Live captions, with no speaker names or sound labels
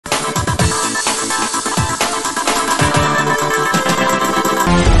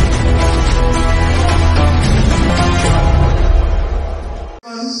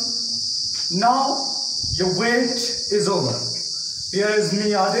Your wait is over. Here is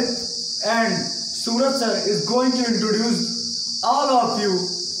me, Adit, and Suraj sir is going to introduce all of you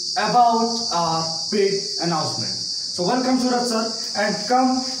about our big announcement. So welcome Suraj sir, and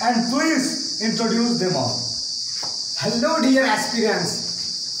come and please introduce them all. Hello dear aspirants.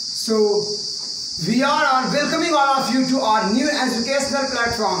 So we are welcoming all of you to our new educational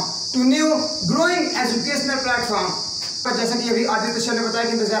platform, to new growing educational platform. पर जैसा कि अभी Aditya sir ने बताया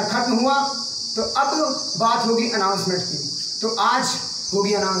कि इंतजार खत्म हुआ, तो अब बात होगी अनाउंसमेंट की। तो आज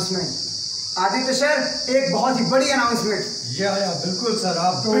होगी अनाउंसमेंट। आदित्य सर एक बहुत ही बड़ी अनाउंसमेंट। या बिल्कुल सर,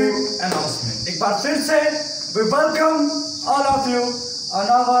 आप बिग अनाउंसमेंट। एक बार फिर से we welcome all of you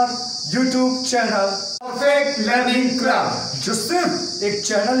on our YouTube channel Perfect Learning Club, जो सिर्फ एक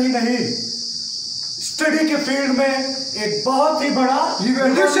चैनल ही नहीं, स्टडी के फील्ड में एक बहुत ही बड़ा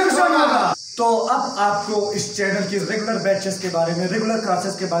रिवॉल्यूशन होगा। तो अब आपको इस चैनल की रेगुलर बैचेस के बारे में, रेगुलर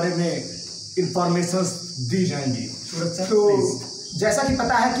क्लासेस के बारे में इंफॉर्मेशन दी जाएंगी। तो जैसा कि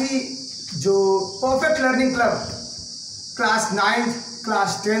पता है कि जो perfect learning club class 9th,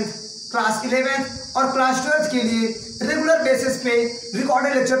 class 10th, class 11th और क्लास 12th के लिए रेगुलर बेसिस पे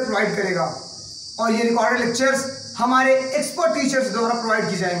रिकॉर्डेड लेक्चर प्रोवाइड करेगा, और ये रिकॉर्डेड लेक्चर्स हमारे एक्सपर्ट टीचर्स द्वारा प्रोवाइड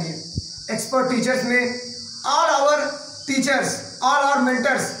की जाएंगे। एक्सपर्ट टीचर्स में all our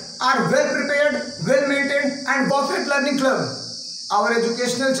mentors are well prepared, well maintained and perfect learning club, our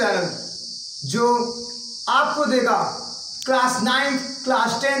educational channel, जो आपको देगा class 9th,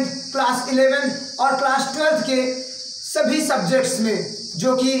 class 10th, class 11th और क्लास 12th के सभी सब्जेक्ट्स में,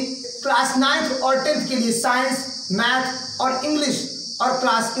 जो कि क्लास 9th और 10th के लिए साइंस, मैथ और इंग्लिश, और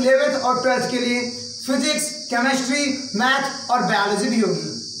क्लास 11th और 12th के लिए फिजिक्स, केमिस्ट्री, मैथ और बायोलॉजी भी होगी।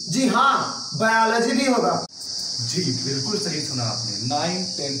 जी हाँ, बायोलॉजी भी होगा। जी बिल्कुल सही सुना आपने। 9th,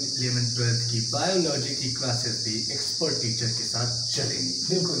 10th, 11th, 12th की बायोलॉजी की क्लासेस भी एक्सपर्ट टीचर के साथ चलेंगी।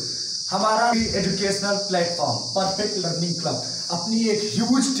 बिल्कुल। हमारा educational platform perfect learning club अपनी एक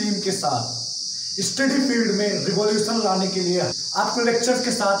ह्यूज टीम के साथ स्टडी फील्ड में रिवॉल्यूशन लाने के लिए आपको लेक्चर्स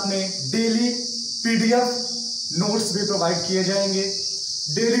के साथ में डेली पीडीएफ नोट्स भी प्रोवाइड किए जाएंगे,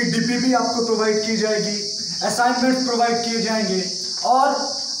 डेली डीपीपी आपको प्रोवाइड की जाएगी, असाइनमेंट प्रोवाइड किए जाएंगे, और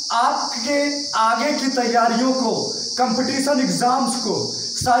आपके आगे की तैयारियों को, कंपटीशन एग्जाम्स को,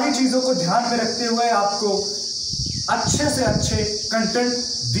 सारी चीज़ों को ध्यान में रखते हुए आपको अच्छे से अच्छे कंटेंट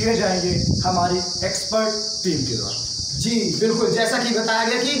दिए जाएंगे हमारी एक्सपर्ट टीम के द्वारा। जी बिल्कुल, जैसा कि बताया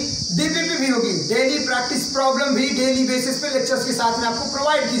गया कि डीपीपी भी होगी, डेली प्रैक्टिस प्रॉब्लम भी डेली बेसिस पे लेक्चर्स के साथ में आपको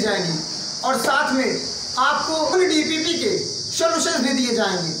प्रोवाइड की जाएंगी, और साथ में आपको उन डीपीपी के सॉल्यूशंस भी दिए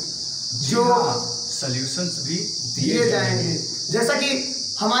जाएंगे, जो सॉल्यूशंस भी दिए जाएंगे। जैसा कि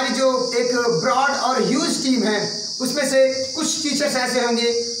हमारी जो एक ब्रॉड और ह्यूज टीम है, उसमें से कुछ टीचर्स ऐसे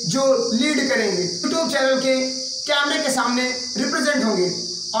होंगे जो लीड करेंगे, यूट्यूब चैनल के कैमरे के सामने रिप्रेजेंट होंगे,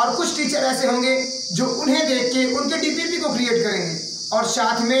 और कुछ टीचर ऐसे होंगे जो उन्हें देख के उनके डीपीपी को क्रिएट करेंगे, और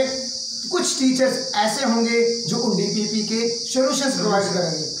साथ में कुछ टीचर्स ऐसे होंगे जो उन डीपीपी के सॉल्यूशंस प्रोवाइड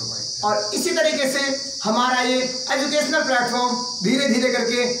करेंगे। और इसी तरीके से हमारा ये एजुकेशनल प्लेटफॉर्म धीरे धीरे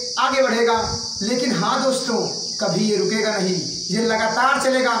करके आगे बढ़ेगा। लेकिन हाँ दोस्तों, कभी ये रुकेगा नहीं, ये लगातार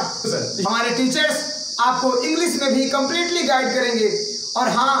चलेगा। हमारे टीचर्स आपको इंग्लिश में भी कंप्लीटली गाइड करेंगे, और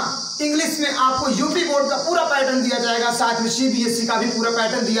हाँ, इंग्लिश में आपको यूपी बोर्ड का पूरा पैटर्न दिया जाएगा, साथ में सीबीएसई का भी पूरा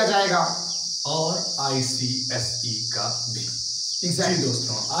पैटर्न दिया जाएगा, और आईसीएसई का भी। एग्जैक्टली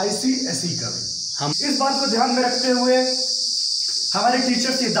दोस्तों, आईसीएसई का भी। हम इस बात को ध्यान में रखते हुए हमारे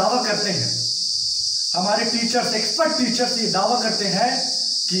टीचर्स ये दावा करते हैं, हमारे टीचर्स, एक्सपर्ट टीचर्स ये दावा करते हैं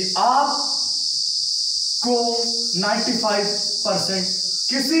कि आपको 95%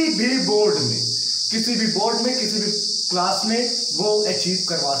 किसी भी बोर्ड में, किसी भी क्लास में वो अचीव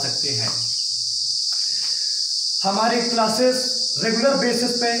करवा सकते हैं। हमारे क्लासेस रेगुलर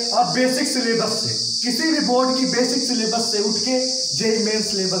बेसिस पे और बेसिक सिलेबस से, किसी भी बोर्ड की बेसिक सिलेबस से उठ के जेईई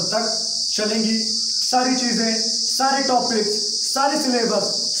मेंस लेवल तक चलेंगी। सारी चीजें, सारे टॉपिक्स, सारे सिलेबस,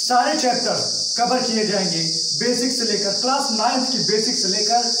 सारे चैप्टर्स कवर किए जाएंगे, बेसिक से लेकर क्लास 9th की बेसिक से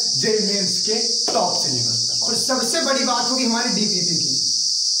लेकर जेईई मेंस के टॉप सिलेबस तक। और सबसे बड़ी बात होगी हमारी डीपीपी की।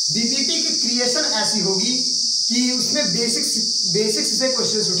 डीपीपी की क्रिएशन ऐसी होगी कि उसमें बेसिक्स से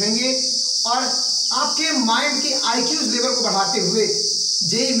क्वेश्चंस उठेंगे, और आपके माइंड के आईक्यूज लेवल को बढ़ाते हुए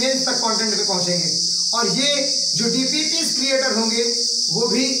जेईई मेंस तक कंटेंट पे पहुंचेंगे। और ये जो डीपीपी क्रिएटर होंगे वो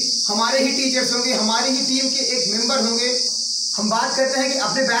भी हमारे ही टीचर्स होंगे, हमारी ही टीम के एक मेंबर होंगे। हम बात करते हैं कि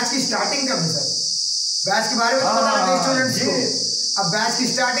अपने बैच की स्टार्टिंग कब है सर? बैच के बारे में तो बता रहे स्टूडेंट्स को। अब बैच की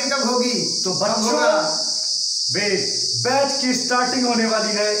स्टार्टिंग कब होगी? तो बच्चों, बैच की स्टार्टिंग होने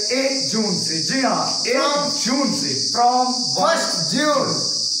वाली है 1 जून से। जी हाँ, 1 जून से, from 1st June।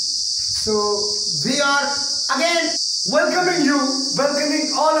 So we are again welcoming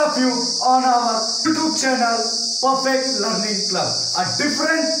all of you on our YouTube channel, Perfect Learning Club, a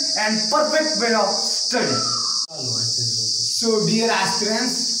different and perfect way of study. So dear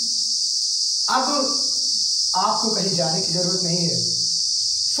aspirants, अब आपको कहीं जाने की जरूरत नहीं है।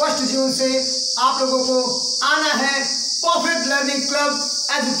 1 जून से आप लोगों को आना है perfect learning club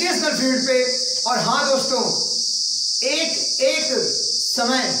educational field पे। और हाँ दोस्तों, एक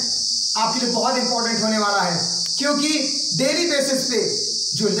समय आपके लिए बहुत इंपॉर्टेंट होने वाला है, क्योंकि डेली बेसिस पे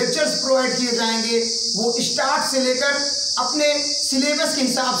जो लेक्चर्स प्रोवाइड किए जाएंगे वो स्टार्ट से लेकर अपने सिलेबस के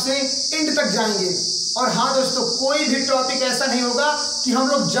हिसाब से एंड तक जाएंगे। और हाँ दोस्तों, कोई भी टॉपिक ऐसा नहीं होगा कि हम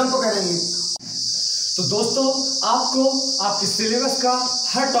लोग जंप करेंगे। तो दोस्तों, आपको आपके सिलेबस का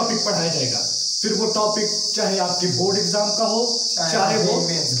हर टॉपिक पढ़ाया जाएगा, फिर वो टॉपिक चाहे आपके बोर्ड एग्जाम का हो, चाहे वो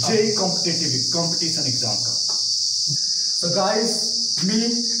जेईई कंपटीशन एग्जाम का। So guys, me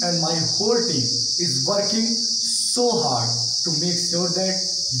and my whole team is working so hard to make sure that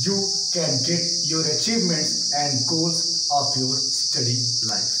you can get your achievements and goals of your study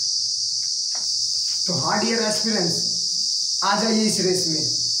life. तो हाँ dear aspirants, आ जाइए इस race में,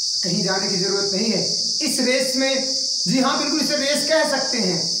 कहीं जाने की जरूरत नहीं है। इस रेस में, जी हाँ बिल्कुल इसे रेस कह सकते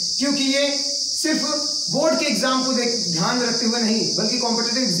हैं, क्योंकि ये सिर्फ बोर्ड के एग्जाम को ध्यान में रखते हुए नहीं, बल्कि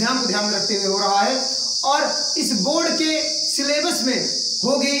कॉम्पिटिटिव एग्जाम को ध्यान में रखते हुए हो रहा है। और इस बोर्ड के सिलेबस में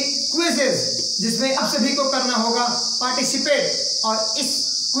होगी क्विजेज, जिसमें आप सभी को करना होगा पार्टिसिपेट। और इस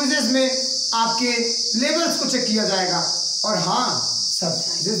क्विजेज में आपके लेवल्स को चेक किया जाएगा। और हाँ,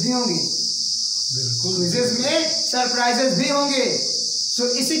 सरप्राइजेस भी होंगे, बिल्कुल क्विजेज में सरप्राइजेस भी होंगे। सो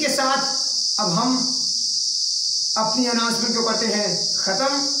इसी के साथ अब हम अपनी अनाउंसमेंट को करते हैं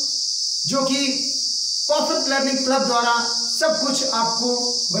खत्म, जो कि परफेक्ट लर्निंग क्लब द्वारा सब कुछ आपको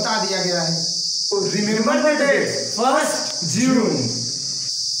बता दिया गया है। Remember the date, 1st June.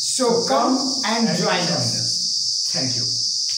 So come and join us. Thank you.